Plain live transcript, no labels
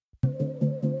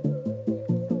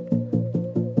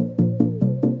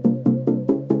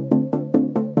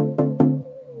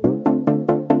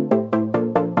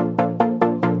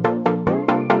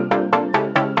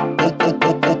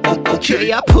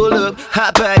Okay, I pull up,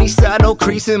 hot body side, no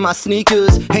crease in my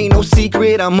sneakers. Ain't no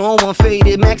secret, I'm on one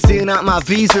faded, maxing out my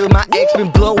visa. My ex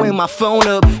been blowing my phone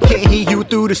up, can't hear you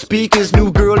through the speakers.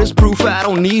 New girl is proof I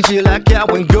don't need you, like I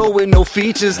went go with no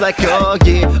features. Like oh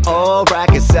yeah, all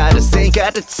rocket side, just ain't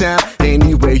got the time.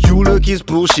 Anywhere you look is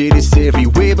bullshit, it's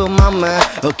everywhere but my mind.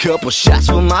 A couple shots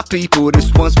for my people,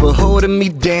 this one's for holding me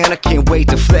down. I can't wait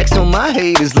to flex on my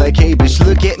haters, like hey bitch,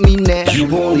 look at me now. You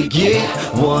only get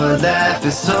one life,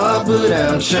 it's hard but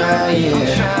I'm trying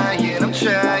to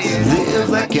live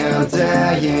like I'm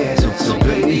dying. So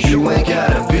baby, you ain't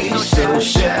gotta be so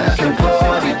shy. Come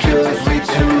party cause we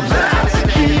too loud to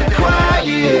keep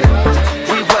quiet.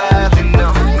 We wildin',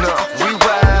 no, no, we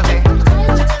wildin'.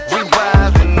 We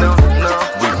wildin', no, no,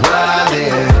 we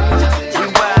wildin'. We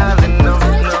wildin', no,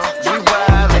 no, we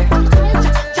wildin'.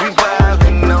 We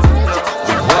wildin', no, no,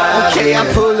 we wildin'. Okay, I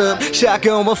pull up,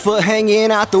 shotgun one foot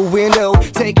hanging out the window,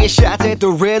 taking shots at the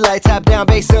red light, top down,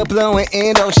 bass up, blowing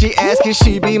endo. She asking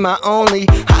she be my only,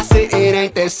 I said it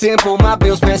ain't that simple. My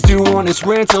bills past due on this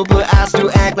rental, but I still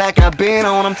act like I've been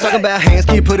on. I'm talking about hands,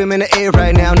 keep put them in the air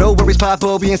right now. No worries,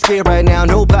 Popo being scared right now.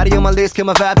 Nobody on my list, kill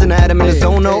my vibe tonight. I'm in the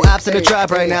zone, no ops in the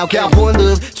tribe right now. Got one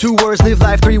love, 2 words, live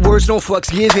life, 3 words, no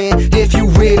fucks given. If you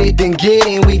with it, then get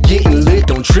in. We getting lit,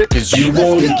 don't trip, cause you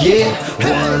only get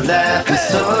one life.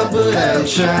 It's hard, but I'm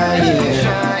trying to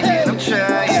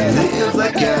live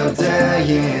like I'm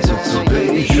dying. So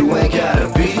baby, you ain't gotta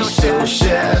be so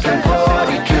shy. Come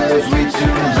party cause we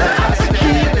too loud to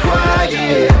keep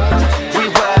quiet. We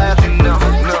wildin', no,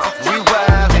 no, we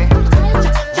wildin'.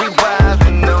 We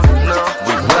wildin', no, no,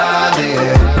 we wildin'.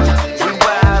 We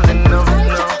wildin', no,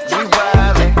 no, we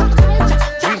wildin'.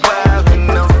 We wildin',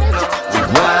 no, no, we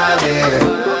wildin'.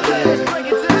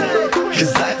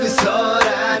 Cause life is hard,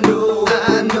 I know,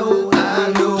 I know, I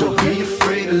know. Don't be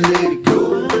afraid to let it go,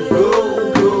 go,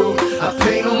 go. I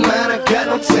pay no mind, I got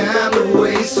no time to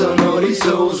waste on all these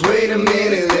hoes. Wait a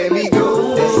minute.